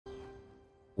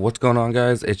What's going on,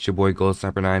 guys? It's your boy Gold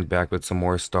Sniper 9 back with some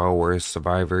more Star Wars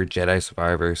Survivor, Jedi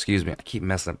Survivor. Excuse me, I keep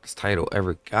messing up this title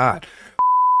every god.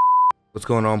 What's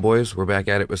going on, boys? We're back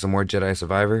at it with some more Jedi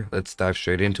Survivor. Let's dive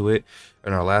straight into it.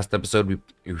 In our last episode,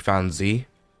 we found Z.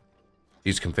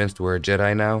 He's convinced we're a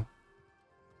Jedi now.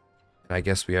 And I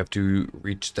guess we have to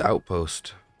reach the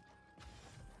outpost.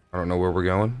 I don't know where we're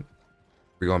going.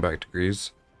 We're going back to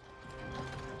Grease.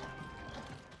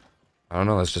 I don't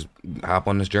know, let's just hop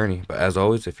on this journey. But as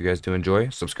always, if you guys do enjoy,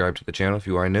 subscribe to the channel if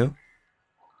you are new.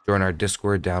 Join our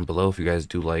Discord down below if you guys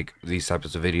do like these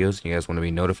types of videos and you guys want to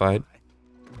be notified.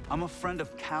 I'm a friend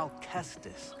of Cal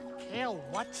Kestis. Cal,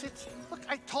 what's it? Look,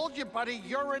 I told you, buddy,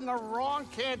 you're in the wrong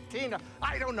cantina.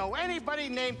 I don't know anybody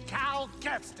named Cal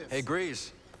Kestis. Hey,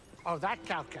 Grease. Oh, that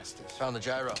Cal Kestis. Found the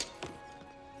gyro.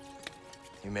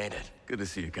 You made it. Good to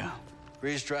see you, Cal.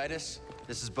 Grease Dritus,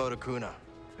 this is Boda Kuna.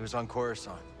 He was on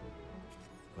Coruscant.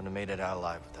 Wouldn't have made it out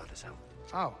alive without his help.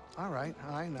 Oh, all right.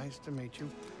 Hi, nice to meet you.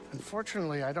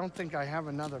 Unfortunately, I don't think I have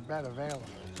another bed available.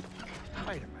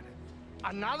 Wait a minute.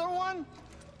 Another one?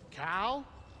 Cal,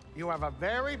 you have a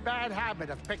very bad habit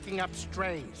of picking up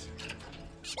strays.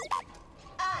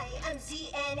 I am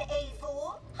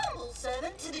ZNA4, humble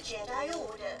servant to the Jedi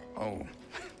Order. Oh,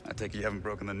 I take it you haven't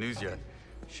broken the news yet.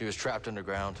 She was trapped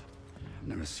underground. I've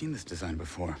never seen this design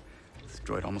before. This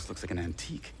droid almost looks like an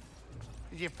antique.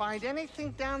 Did you find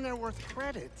anything down there worth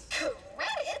credits?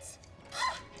 Credits?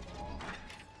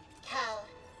 Cal,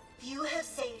 you have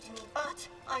saved me, but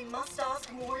I must ask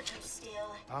Mordru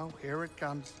still. Oh, here it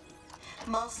comes.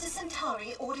 Master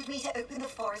Centauri ordered me to open the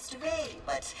forest array,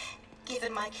 but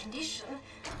given my condition,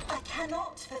 I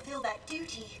cannot fulfill that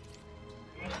duty.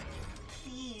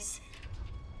 Please.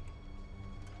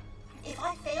 If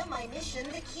I fail my mission,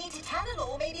 the key to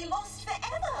Tanalorr may be lost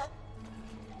forever.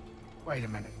 Wait a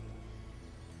minute.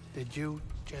 Did you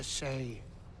just say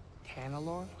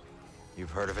Tanalorr?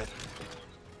 You've heard of it?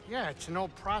 Yeah, it's an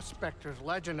old prospector's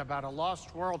legend about a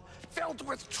lost world filled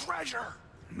with treasure.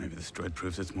 Maybe this droid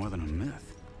proves it's more than a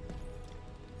myth.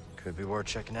 Could be worth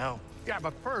checking out. Yeah,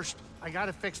 but first, I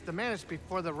gotta fix the Mantis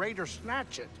before the Raiders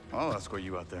snatch it. I'll escort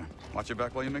you out there. Watch your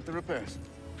back while you make the repairs.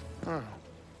 Oh.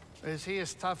 Is he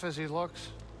as tough as he looks?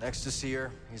 Next to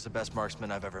Seer, he's the best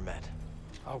marksman I've ever met.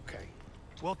 Okay.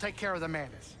 We'll take care of the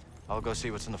Mantis. I'll go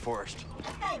see what's in the forest.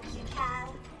 Thank you,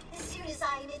 Cal. As soon as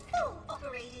I am in full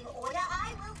operating order,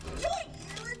 I will join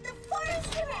you at the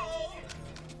forest array.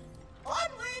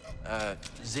 Onward!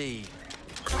 Z.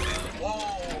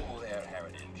 Whoa there,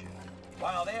 Heritage.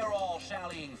 While they're all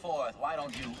sallying forth, why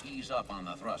don't you ease up on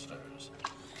the thrusters?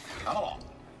 Come along.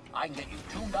 I can get you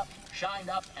tuned up, shined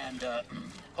up, and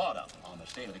caught up on the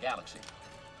state of the galaxy.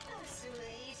 Oh,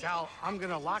 sweet. Cal, I'm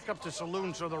gonna lock up the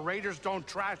saloon so the Raiders don't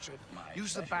trash it. My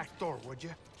Use the pleasure. back door, would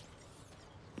you?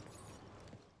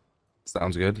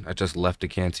 Sounds good. I just left the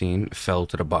canteen, fell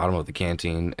to the bottom of the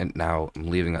canteen, and now I'm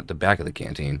leaving at the back of the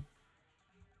canteen.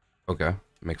 Okay,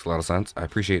 makes a lot of sense. I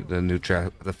appreciate the new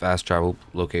the fast travel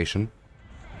location.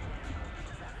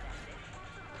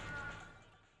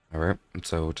 All right,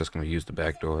 so just gonna use the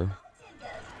back door.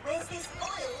 Where's this oil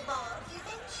bar, you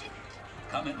think?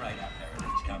 Coming right up,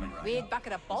 Heritage. Coming right Weird up.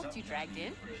 bucket of bolts you dragged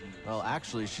in. Well,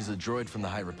 actually, she's a droid from the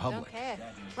High Don't Republic. care.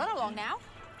 Run along now.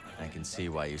 I can see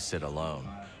why you sit alone.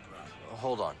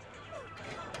 Hold on.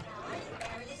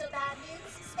 Very little bad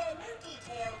news, spare no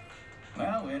detail.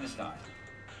 Well, where to start?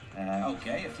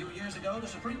 Okay, a few years ago, the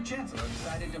Supreme Chancellor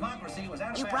decided democracy was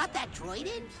out of You fashion. brought that droid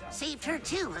in? Saved her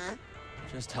too, huh?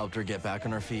 Just helped her get back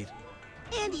on her feet.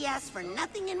 And he asked for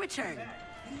nothing in return.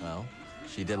 Well,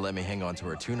 she did let me hang on to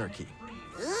her tuner key.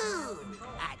 Ooh,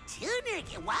 a tuner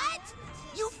key. What?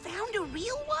 You found a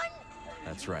real one?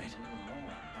 That's right.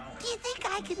 Do you think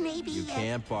I could maybe... You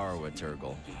can't borrow it,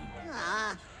 Turgle.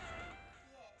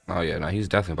 Oh yeah, no, he's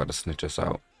definitely about to snitch us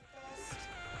out.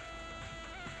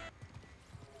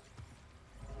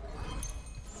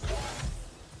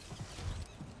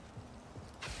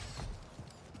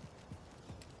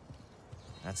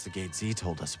 That's the gate Z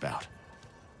told us about.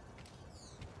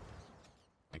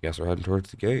 I guess we're heading towards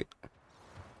the gate.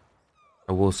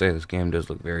 I will say this game does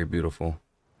look very beautiful.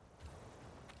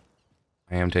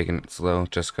 I am taking it slow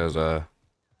just because,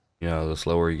 you know, the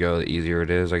slower you go, the easier it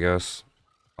is, I guess,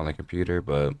 on the computer,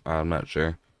 but I'm not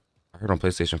sure. I heard on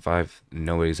PlayStation 5,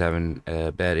 nobody's having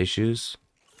bad issues.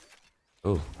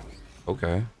 Oh,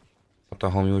 okay. I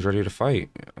thought homie was ready to fight.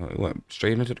 He went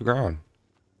straight into the ground.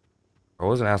 I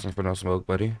wasn't asking for no smoke,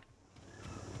 buddy.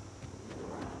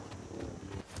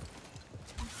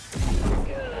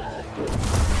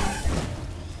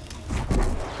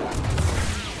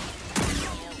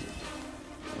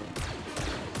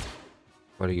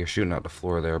 Buddy, you're shooting out the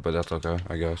floor there, but that's okay,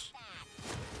 I guess.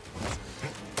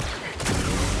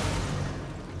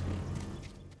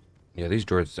 Yeah, these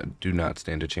droids do not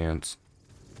stand a chance.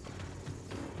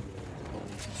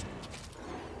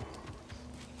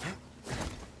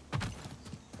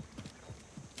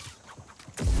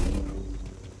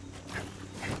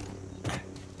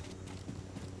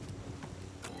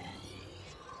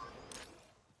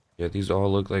 Yeah, these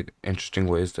all look like interesting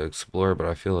ways to explore, but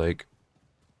I feel like,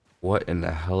 what in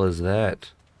the hell is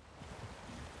that?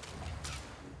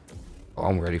 Oh,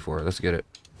 I'm ready for it. Let's get it.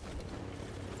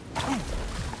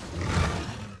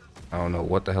 I don't know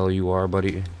what the hell you are,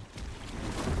 buddy.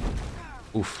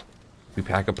 Oof. We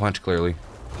pack a punch, clearly.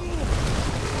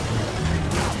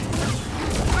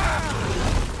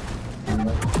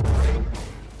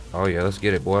 Oh yeah, let's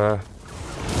get it, boy.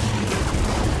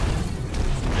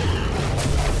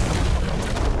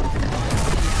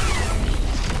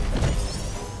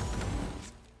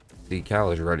 See,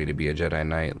 Cal is ready to be a Jedi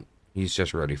Knight. He's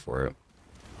just ready for it.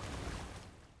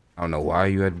 I don't know why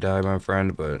you had to die, my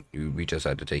friend, but we just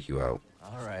had to take you out.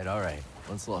 All right.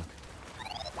 Let's look.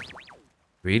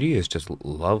 JEDI is just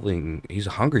loving. He's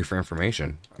hungry for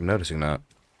information. I'm noticing that.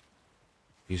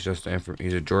 He's just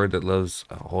he's a droid that loves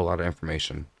a whole lot of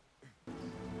information.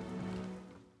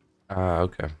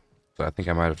 Okay. So I think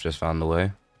I might have just found the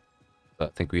way. So I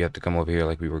think we have to come over here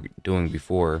like we were doing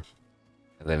before.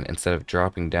 And then instead of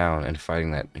dropping down and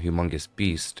fighting that humongous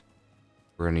beast,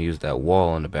 we're going to use that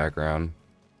wall in the background.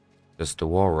 Just a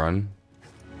wall run.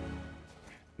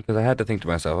 Because I had to think to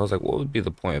myself, I was like, what would be the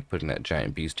point of putting that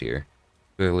giant beast here?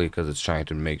 Clearly because it's trying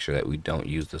to make sure that we don't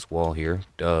use this wall here.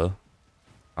 Duh.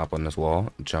 Hop on this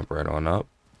wall and jump right on up.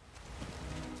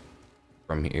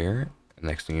 From here.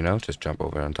 Next thing you know, just jump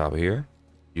over on top of here.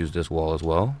 Use this wall as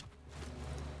well.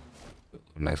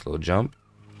 Nice little jump.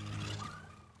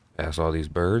 Pass all these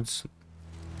birds.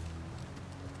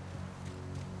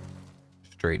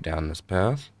 Straight down this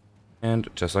path. And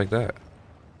just like that.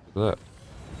 Look at that.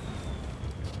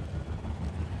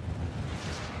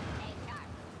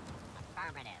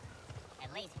 Affirmative.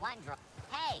 At least one droid.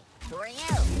 Hey, who are you?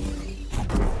 He's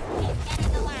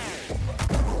getting the word.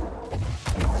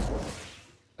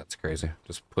 That's crazy.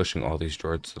 Just pushing all these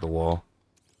droids to the wall.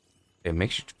 It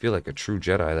makes you feel like a true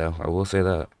Jedi, though. I will say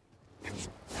that.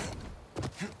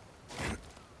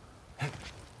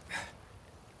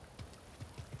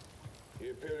 The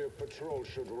Imperial Patrol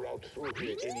should route through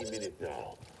here any minute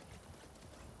now.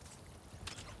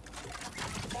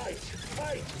 Fight!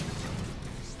 Fight!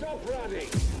 Stop running!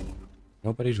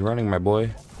 Nobody's running, my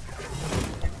boy.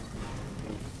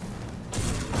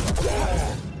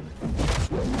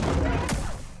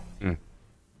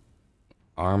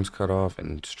 Arms cut off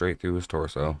and straight through his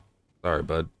torso. Sorry,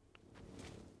 bud.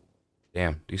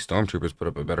 Damn, these stormtroopers put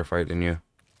up a better fight than you.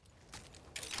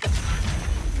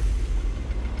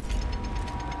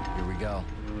 Here we go.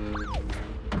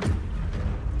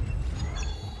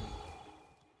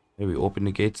 Hey, we open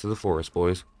the gates to the forest,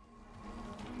 boys.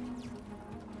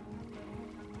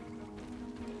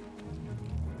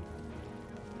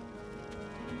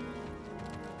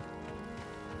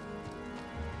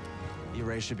 The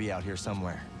array should be out here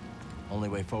somewhere. Only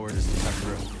way forward is to cut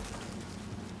through.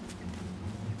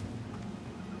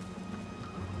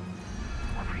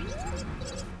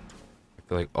 I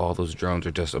feel like all those drones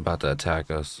are just about to attack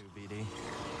us. BD.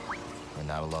 We're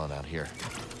not alone out here.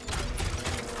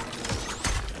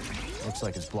 Looks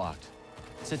like it's blocked.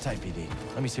 Sit tight, BD.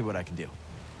 Let me see what I can do.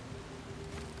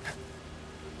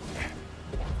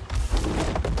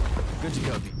 Good to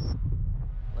go, BD.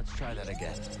 Let's try that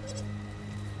again.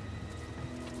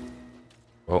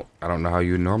 Well, I don't know how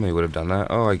you normally would have done that.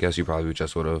 Oh, I guess you probably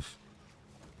just would have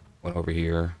went over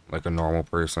here like a normal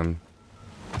person.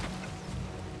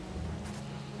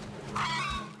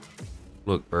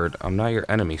 Look, bird, I'm not your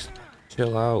enemy.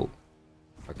 Chill out.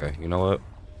 Okay, you know what?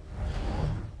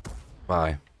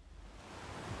 Bye.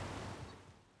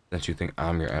 Since you think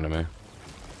I'm your enemy.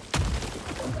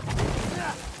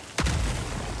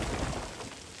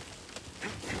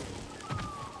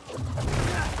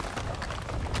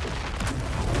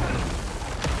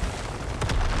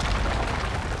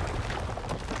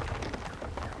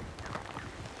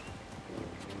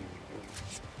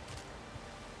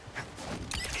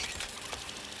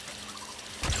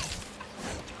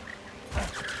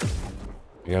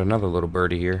 We got another little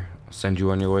birdie here. I'll send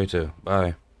you on your way too.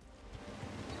 Bye.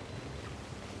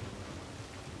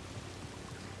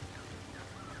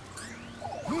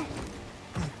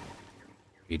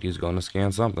 JEDI's going to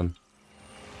scan something.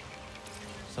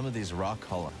 Some of these rock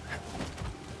columns.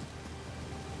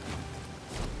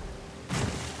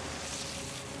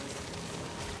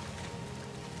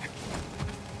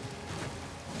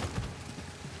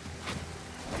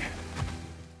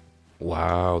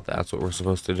 Wow, that's what we're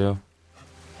supposed to do?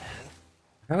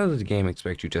 How does the game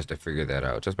expect you just to figure that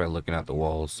out, just by looking at the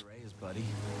walls? Buddy.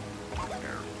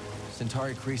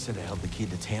 Centauri Kree said it held the key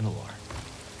to Tanalorr.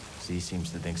 Z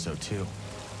seems to think so too.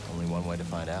 Only one way to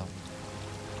find out.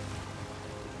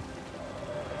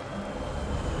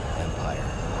 Empire.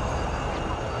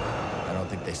 I don't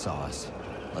think they saw us.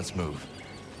 Let's move.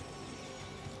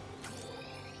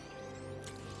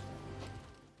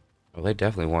 Well, they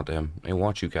definitely want him. They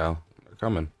want you, Cal. They're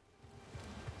coming.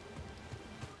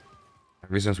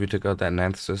 Ever since we took out that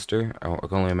 9th sister, I can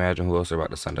only imagine who else they're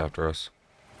about to send after us.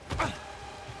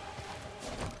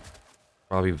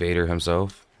 Probably Vader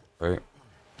himself, right?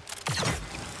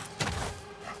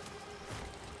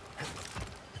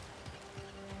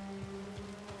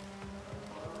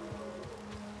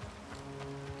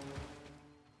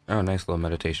 Oh, nice little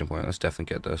meditation point. Let's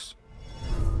definitely get this.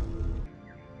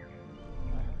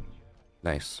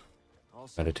 Nice.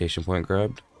 Meditation point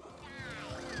grabbed.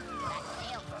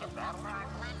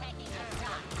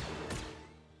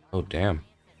 Oh, damn.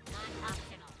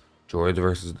 Droids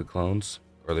versus the clones.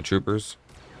 Or the troopers.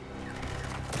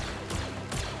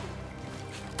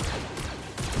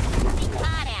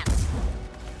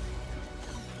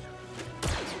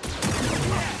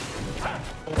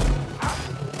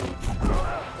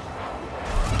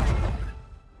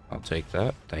 I'll take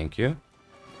that. Thank you.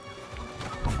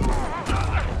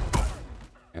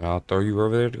 And I'll throw you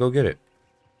over there to go get it.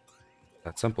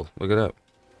 That's simple. Look it up.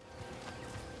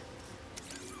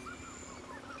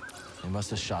 They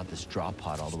must have shot this drop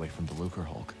pod all the way from the Lucre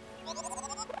Hulk.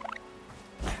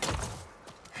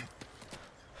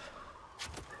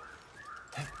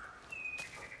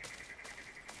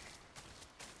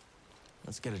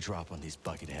 Let's get a drop on these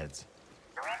bucket heads.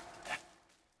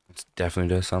 It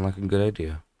definitely does sound like a good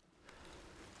idea.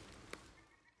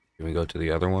 Can we go to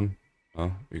the other one?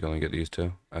 Oh, we can only get these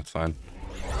two? That's fine.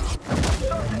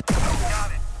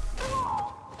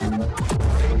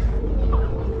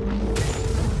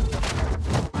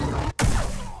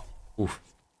 Oof.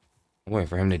 I'm waiting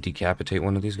for him to decapitate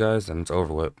one of these guys, and it's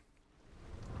over with.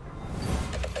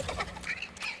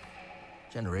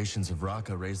 Generations of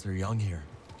Raka raised their young here.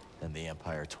 Then the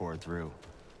Empire tore through,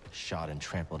 shot and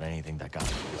trampled anything that got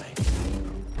in the way.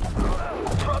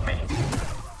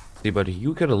 See, buddy,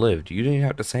 you could have lived. You didn't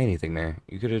have to say anything there.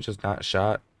 You could have just not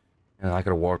shot, and I could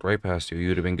have walked right past you. You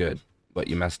would have been good, but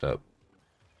you messed up.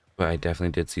 But I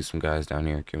definitely did see some guys down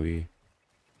here. Can we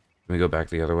go back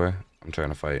the other way? I'm trying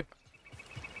to fight.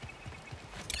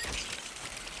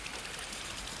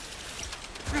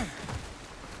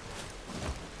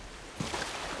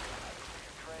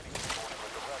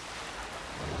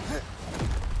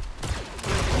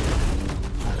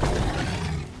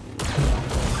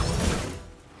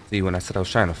 See, when I said I was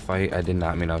trying to fight, I did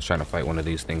not mean I was trying to fight one of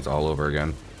these things all over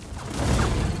again.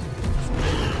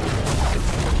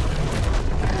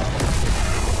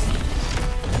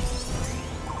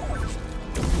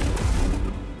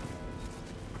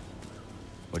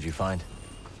 What'd you find?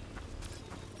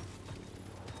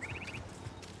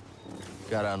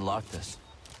 Gotta unlock this.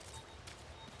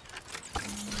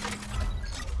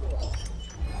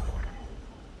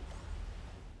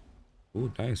 Ooh,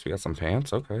 nice. We got some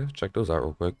pants. Okay, check those out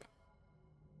real quick.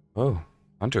 Oh,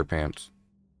 hunter pants.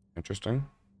 Interesting.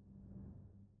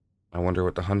 I wonder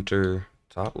what the hunter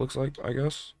top looks like, I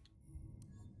guess.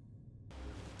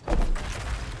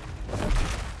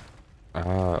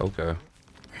 Ah, okay.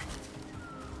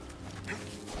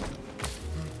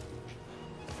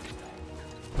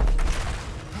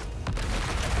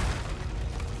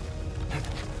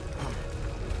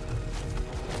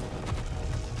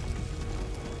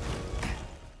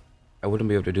 I wouldn't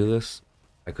be able to do this.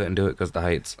 I couldn't do it because the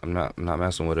heights. I'm not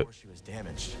messing with it. She was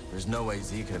damaged. There's no way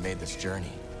Z could have made this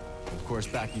journey. Of course,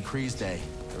 back in Kree's day,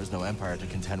 there was no Empire to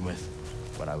contend with.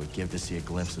 What I would give to see a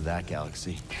glimpse of that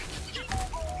galaxy.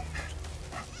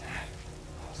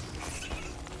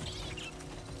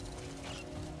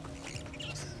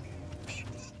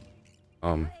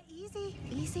 Easy,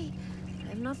 easy.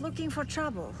 I'm not looking for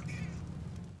trouble.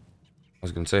 I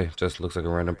was gonna say, just looks like a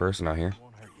random person out here.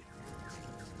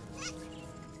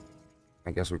 I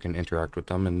guess we can interact with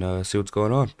them and see what's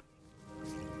going on.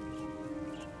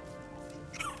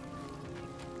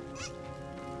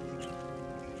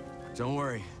 Don't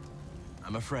worry.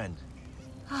 I'm a friend.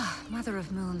 Ah, Mother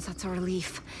of Moons, that's a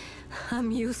relief. I'm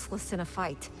useless in a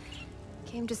fight.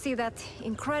 Came to see that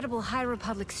incredible High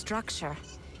Republic structure.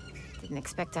 Didn't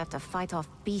expect to have to fight off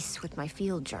beasts with my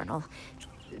field journal.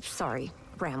 Sorry,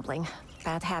 rambling.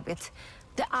 Bad habit.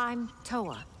 I'm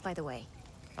Toa, by the way.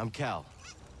 I'm Cal.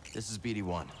 This is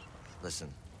BD-1.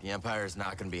 Listen, the Empire is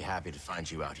not going to be happy to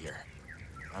find you out here.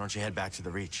 Why don't you head back to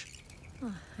the Reach?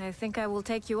 I think I will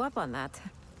take you up on that.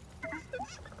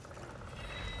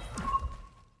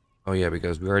 Oh yeah,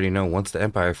 because we already know once the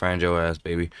Empire finds your ass,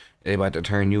 baby, they about to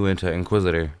turn you into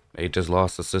Inquisitor. They just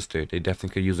lost a sister. They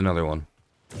definitely could use another one.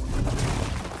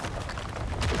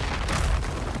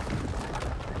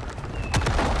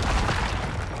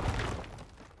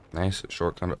 Nice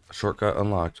shortcut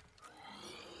unlocked.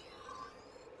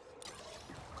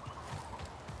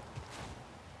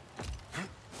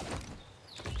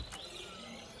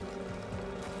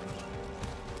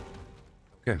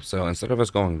 Okay, so instead of us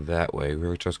going that way, we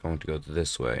were just going to go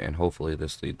this way, and hopefully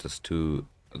this leads us to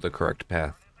the correct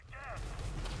path.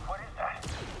 What is that?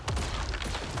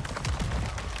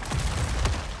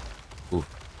 Ooh.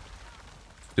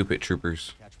 Stupid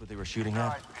troopers. Catch what they were shooting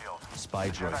at?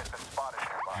 Spy droid.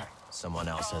 Someone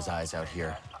else has eyes out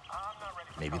here.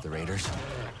 Maybe the Raiders?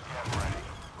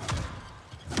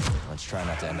 Let's try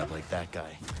not to end up like that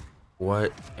guy.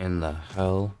 What in the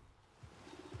hell?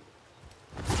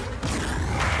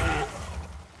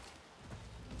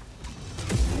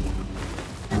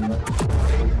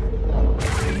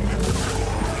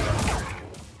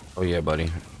 Oh yeah,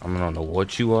 buddy. I don't know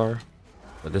what you are,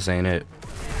 but this ain't it.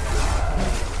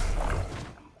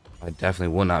 I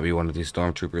definitely will not be one of these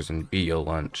stormtroopers and be your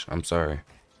lunch. I'm sorry.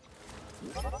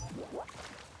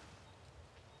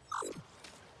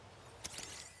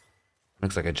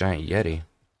 Looks like a giant Yeti.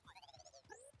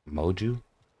 Moju?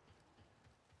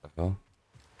 What the hell?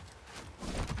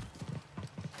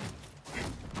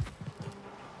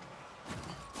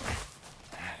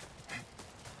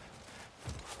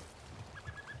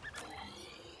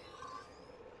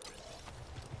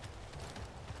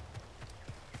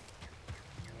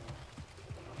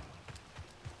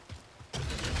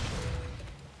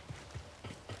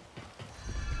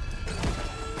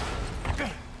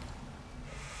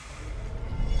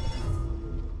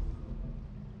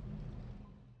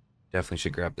 Definitely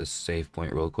should grab this save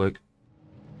point real quick.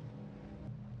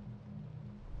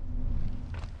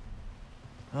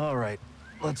 All right,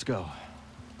 let's go.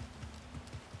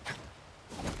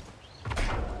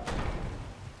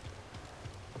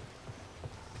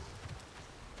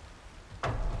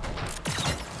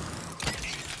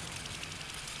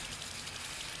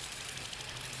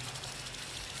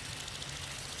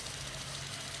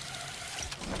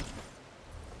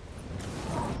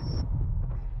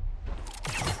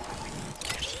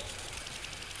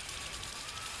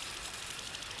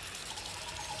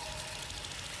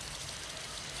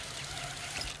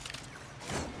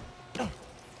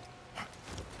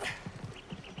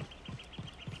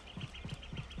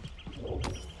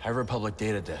 High Republic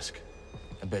data disk.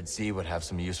 I bet Z would have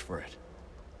some use for it.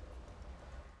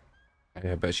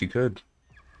 I bet she could.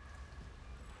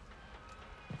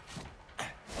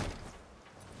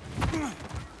 I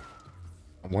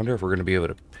wonder if we're gonna be able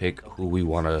to pick who we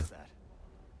want to.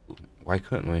 Why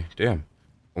couldn't we? Damn.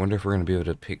 I wonder if we're gonna be able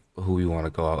to pick who we want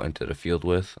to go out into the field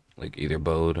with, like either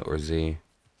Bode or Z.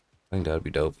 I think that'd be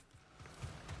dope.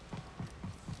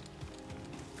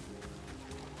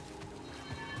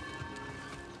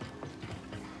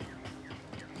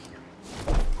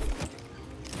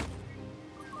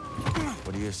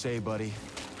 What do you say, buddy?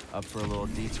 Up for a little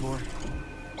detour?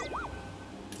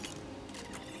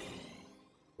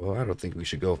 Well, I don't think we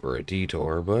should go for a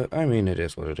detour, but I mean, it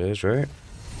is what it is, right?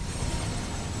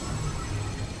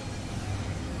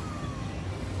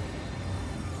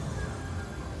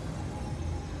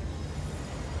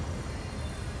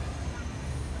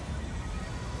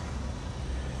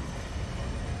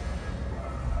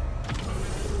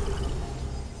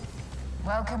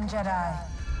 Welcome, Jedi.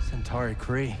 Centauri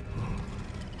Kree.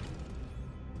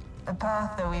 The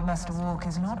path that we must walk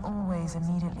is not always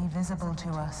immediately visible to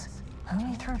us.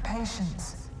 Only through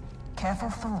patience, careful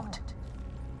thought,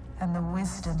 and the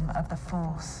wisdom of the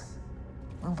Force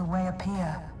will the way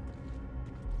appear.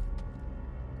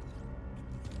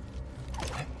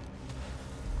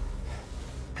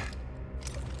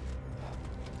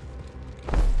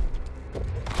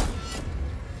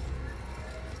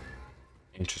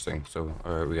 Interesting. So,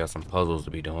 alright, we got some puzzles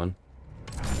to be doing.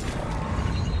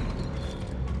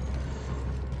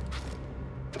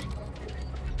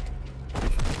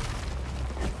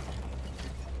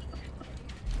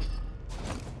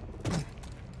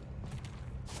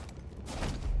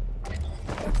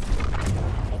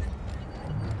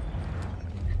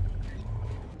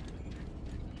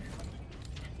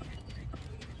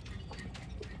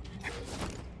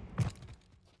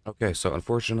 Okay, so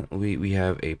unfortunately we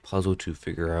have a puzzle to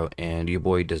figure out, and your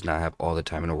boy does not have all the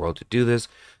time in the world to do this.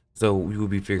 So we will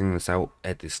be figuring this out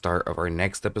at the start of our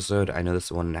next episode. I know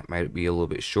this one that might be a little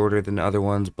bit shorter than the other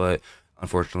ones, but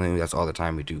Unfortunately, that's all the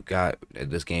time we do got.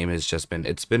 This game has just been,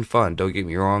 it's been fun, don't get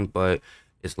me wrong, but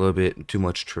it's a little bit too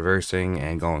much traversing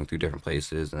and going through different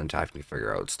places and having to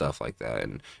figure out stuff like that.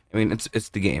 And I mean, it's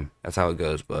the game. That's how it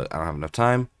goes, but I don't have enough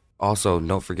time. Also,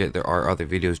 don't forget there are other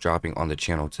videos dropping on the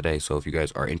channel today, so if you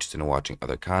guys are interested in watching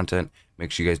other content,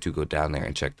 make sure you guys do go down there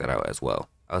and check that out as well.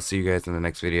 I'll see you guys in the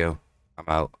next video. I'm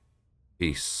out.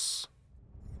 Peace.